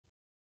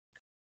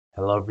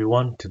Hello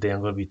everyone, today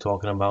I'm going to be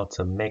talking about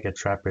some Mega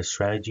Trapper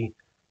strategy,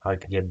 how you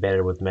can get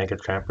better with Mega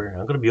Trapper.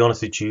 I'm going to be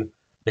honest with you,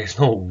 there's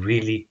no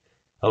really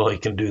a lot you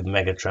can do with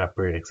Mega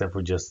Trapper except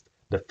for just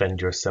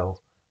defend yourself.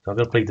 So I'm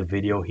going to play the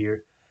video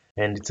here,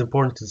 and it's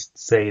important to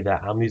say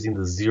that I'm using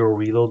the zero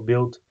reload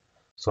build,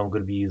 so I'm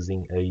going to be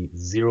using a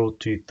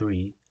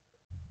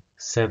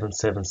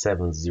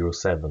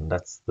 023-77707.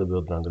 That's the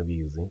build that I'm going to be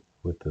using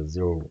with the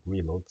zero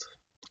reload.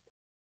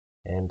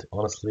 And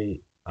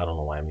honestly, I don't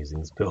know why I'm using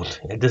this build.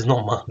 There's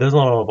not a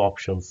lot of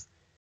options.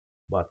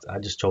 But I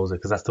just chose it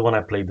because that's the one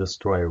I played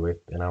Destroyer with,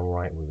 and I'm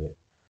right with it.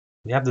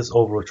 We have this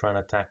Overlord trying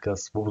to attack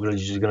us. What we're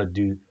just gonna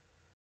do,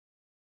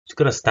 just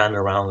gonna stand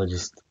around and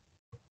just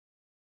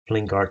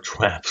fling our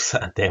traps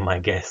at them, I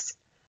guess.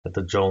 At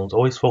the drones.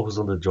 Always focus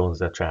on the drones,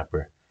 that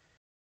trapper.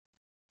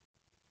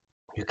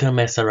 You can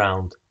mess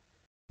around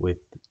with,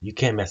 you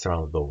can't mess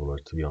around with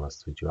Overlord, to be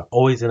honest with you. I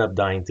always end up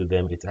dying to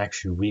them. It's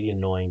actually really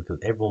annoying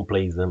because everyone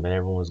plays them and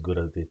everyone is good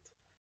at it.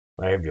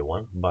 Not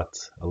everyone, but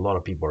a lot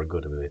of people are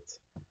good at it.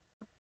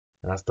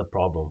 And that's the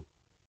problem.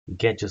 You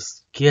can't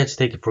just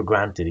take it for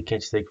granted. You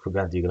can't just take it for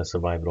granted you're gonna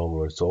survive it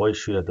over. So always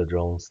shoot at the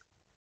drones.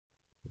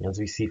 As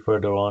we see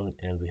further on,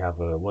 and we have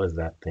a what is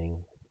that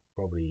thing?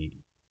 Probably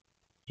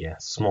yeah,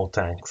 small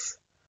tanks.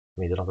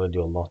 I mean they're not gonna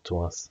do a lot to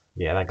us.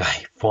 Yeah, that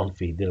guy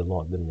Fonfi did a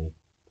lot, didn't he?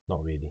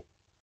 Not really.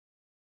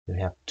 Then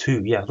we have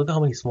two. Yeah, look at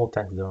how many small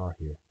tanks there are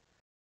here.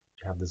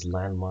 We have this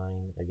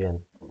landmine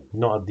again.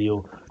 Not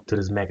ideal to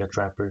this mega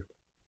trapper.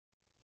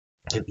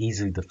 Can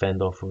easily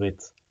defend off of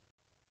it.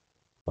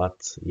 But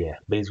yeah,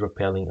 base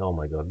repelling. Oh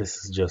my god, this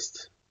is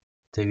just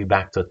take me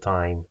back to a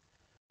time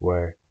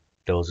where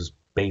there was this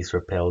base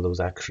repel, there was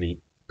actually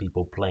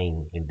people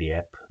playing in the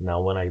app.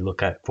 Now when I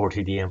look at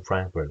 40DM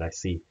Frankfurt, I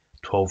see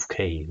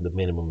 12k the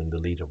minimum in the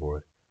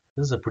leaderboard.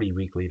 This is a pretty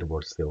weak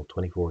leaderboard still,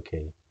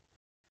 24k.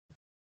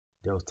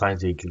 There was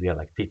times where you could get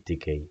like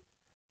 50k.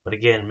 But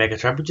again, Mega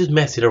Trapper just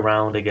mess it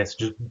around, I guess.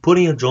 Just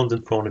putting your drones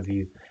in front of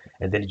you,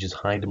 and then you just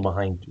hide them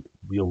behind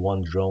your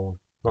one drone.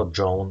 Not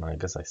drone, I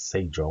guess I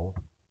say drone,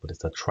 but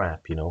it's a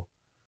trap, you know.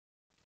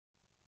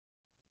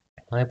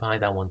 Hide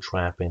behind that one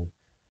trap, and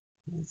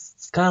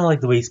it's kind of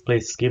like the way he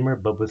plays Skimmer,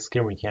 but with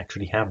Skimmer you can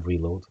actually have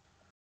reload,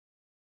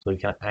 so you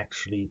can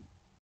actually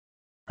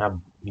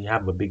have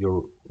a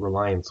bigger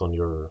reliance on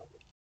your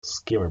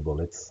Skimmer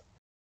bullets.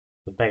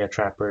 With Mega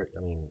Trapper,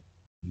 I mean,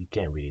 you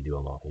can't really do a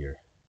lot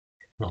here.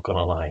 Not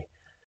gonna lie.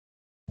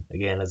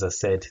 Again, as I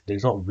said,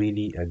 there's not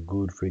really a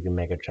good freaking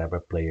Mega Trapper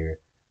player.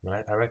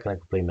 I reckon I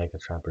could play Mega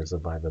Trapper,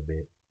 survive a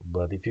bit,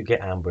 but if you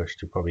get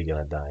ambushed, you're probably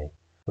gonna die.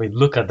 I mean,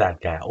 look at that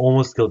guy. I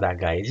almost killed that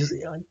guy.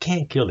 I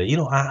can't kill it. You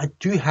know, I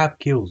do have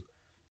kills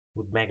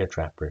with Mega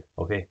Trapper.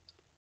 Okay,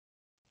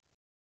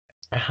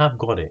 I have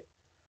got it.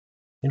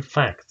 In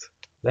fact,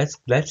 let's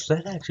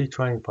actually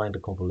try and find a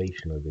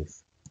compilation of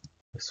this.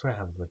 I swear I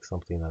have like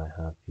something that I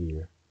have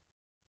here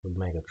with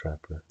Mega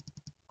Trapper.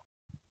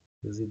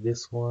 Is it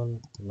this one?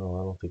 No,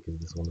 I don't think it's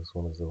this one. This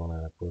one is the one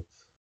I put.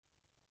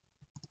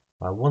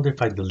 I wonder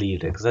if I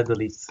deleted it because I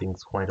delete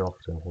things quite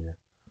often here.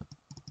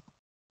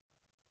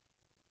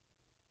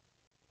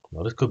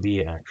 No, this could be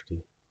it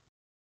actually.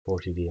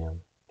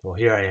 40DM. Well,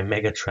 here I am,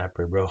 Mega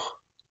Trapper, bro.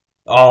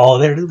 Oh,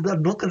 there!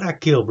 Look at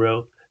that kill,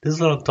 bro. This is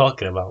what I'm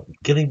talking about.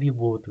 Killing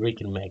people with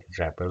freaking Mega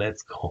Trapper.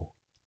 Let's go.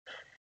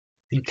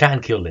 You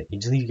can kill it. You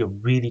just need to get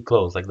really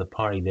close, like the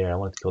party there. I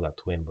wanted to kill that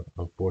twin, but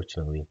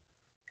unfortunately,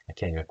 I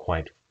can't get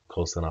quite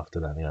close enough to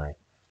that guy.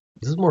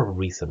 This is more of a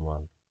recent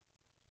one.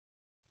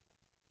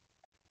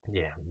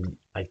 Yeah,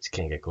 I just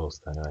can't get close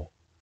to that guy.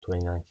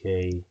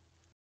 29k.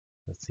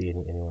 Let's see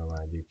anywhere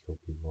where I do kill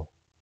people.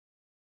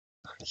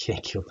 I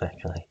can't kill that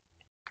guy.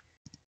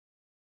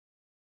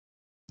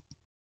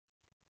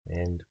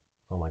 And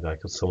oh my god, I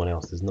killed someone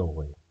else. There's no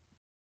way.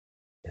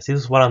 See,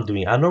 this is what I'm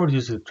doing. I normally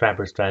use the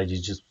trapper strategy,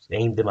 just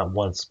aim them at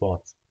one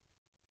spot.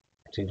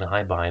 So you can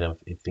hide behind them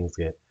if things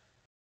get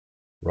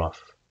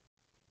rough.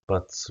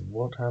 But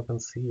what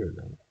happens here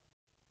then?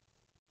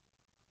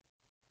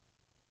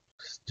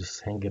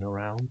 Just hanging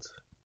around.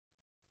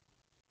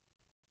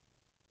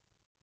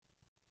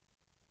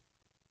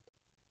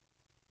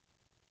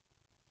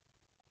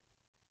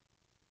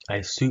 I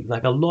assume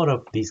like a lot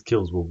of these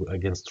kills were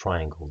against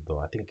triangles though.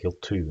 I think I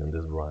killed two in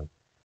this run.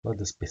 Not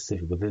the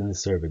specific, but in the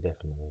server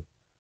definitely.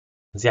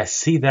 See, I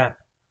see that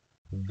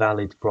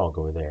valid frog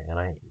over there, and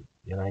I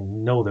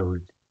know they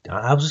were.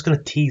 I was just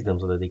gonna tease them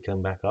so that they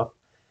come back up.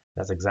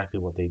 That's exactly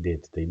what they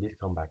did. They did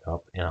come back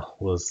up, and I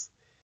was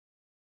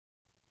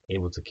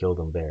able to kill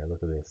them there.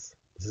 Look at this.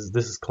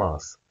 This is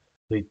class.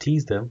 So you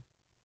tease them,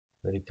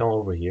 then they come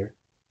over here,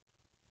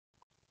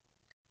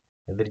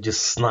 and then you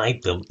just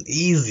snipe them.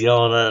 Easy.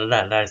 Oh,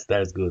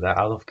 that's good.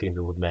 I love killing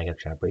people with Mega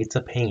Trapper. It's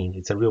a pain.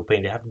 It's a real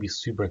pain. They have to be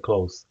super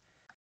close,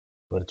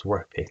 but it's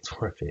worth it. It's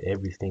worth it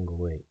every single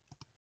way.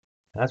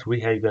 That's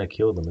really how you're gonna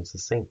kill them. It's the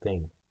same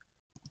thing.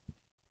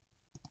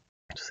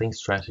 Same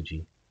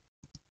strategy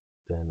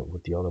than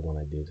with the other one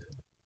I did.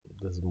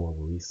 This is more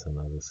recent,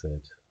 as I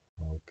said.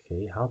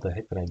 Okay, how the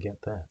heck did I get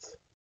that?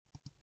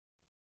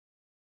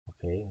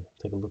 Okay,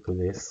 take a look at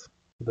this.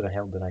 Who the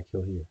hell did I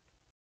kill here?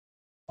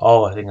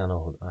 Oh, I think I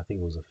know. I think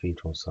it was a feed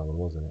from someone,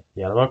 wasn't it?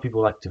 Yeah, a lot of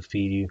people like to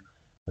feed you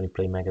when you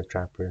play Mega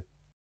Trapper.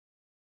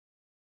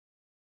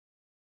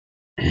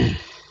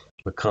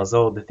 Because,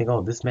 oh, they think,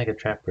 oh, this Mega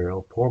Trapper,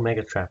 oh, poor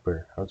Mega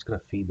Trapper. I'm just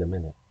gonna feed them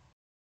in it.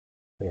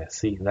 But yeah,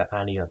 see that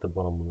Annie at the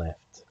bottom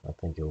left, I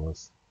think it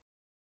was.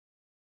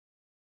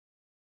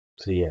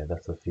 So yeah,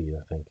 that's a feed,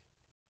 I think.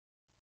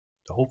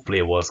 So hopefully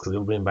it was, because it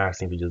would be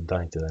embarrassing if you just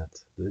died to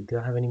that. Did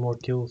I have any more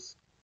kills?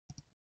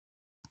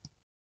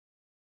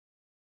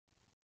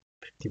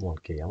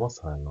 51k, I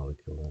must have another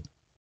kill then.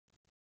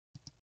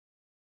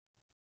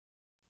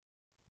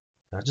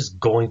 I'm just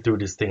going through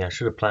this thing. I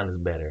should have planned this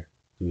better,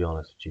 to be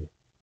honest with you.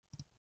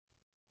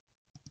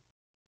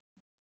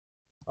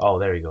 Oh,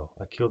 there you go.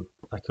 I killed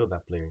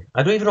that player.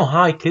 I don't even know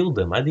how I killed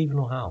them. I didn't even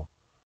know how.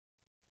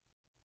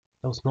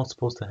 That was not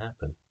supposed to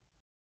happen.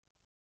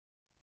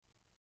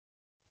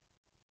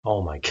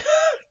 Oh my god.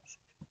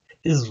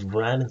 This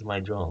ran into my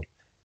drone.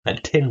 I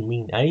didn't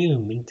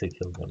even mean to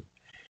kill them.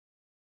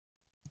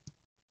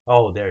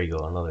 Oh, there you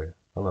go.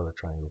 Another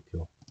triangle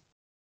kill.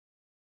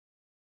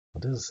 Oh,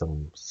 this is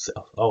some.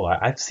 Oh,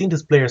 I've seen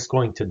this player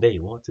scoring today.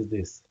 What is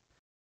this?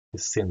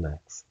 This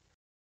Syndax.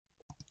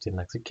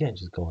 Syndax, you can't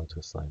just go into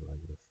a side like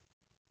this.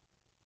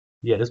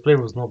 Yeah, this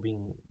player was not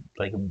being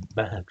like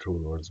bad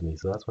towards me,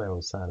 so that's why I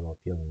was sad about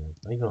killing him. I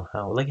don't even know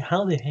how. Like,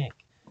 how the heck?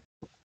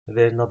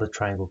 There's another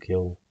triangle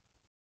kill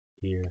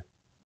here.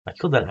 I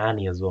killed that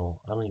Annie as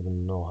well. I don't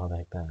even know how the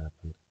heck that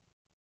happened.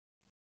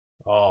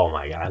 Oh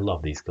my god, I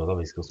love these kills. I love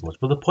these kills so much.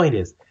 But the point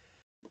is,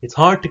 it's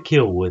hard to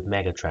kill with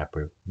Mega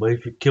Trapper, but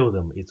if you kill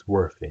them, it's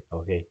worth it.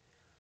 Okay,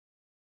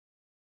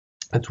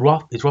 it's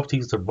rough. It's rough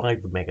to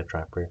survive with Mega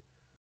Trapper,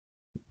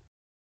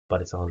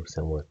 but it's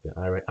 100% worth it.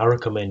 I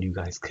recommend you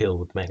guys kill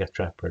with Mega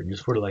Trapper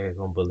just for like a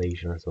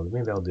compilation or something.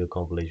 Maybe I'll do a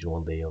compilation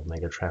one day of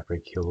Mega Trapper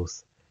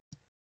kills.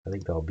 I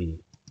think that'll be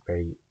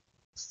very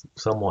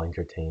somewhat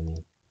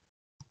entertaining.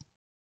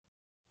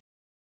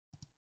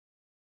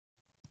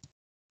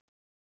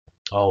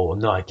 Oh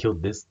no, I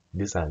killed this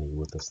Annie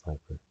with the sniper.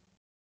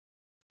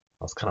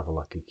 That was kind of a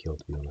lucky kill,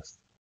 to be honest.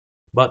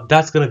 But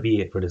that's gonna be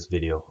it for this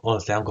video.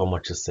 Honestly, I haven't got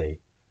much to say.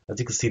 As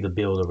you can see the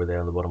build over there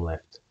on the bottom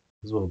left.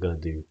 This is what we're gonna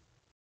do.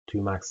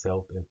 2 max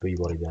health and 3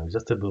 body damage.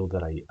 That's the build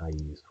that I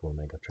use for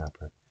Mega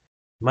Trapper. It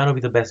might not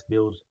be the best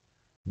build,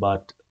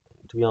 but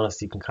to be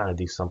honest, you can kind of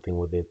do something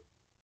with it.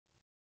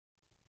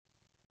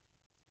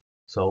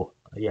 So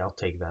yeah, I'll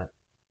take that.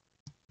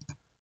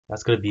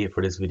 That's gonna be it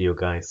for this video,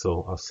 guys.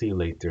 So I'll see you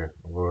later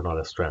for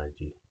another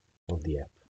strategy of the app.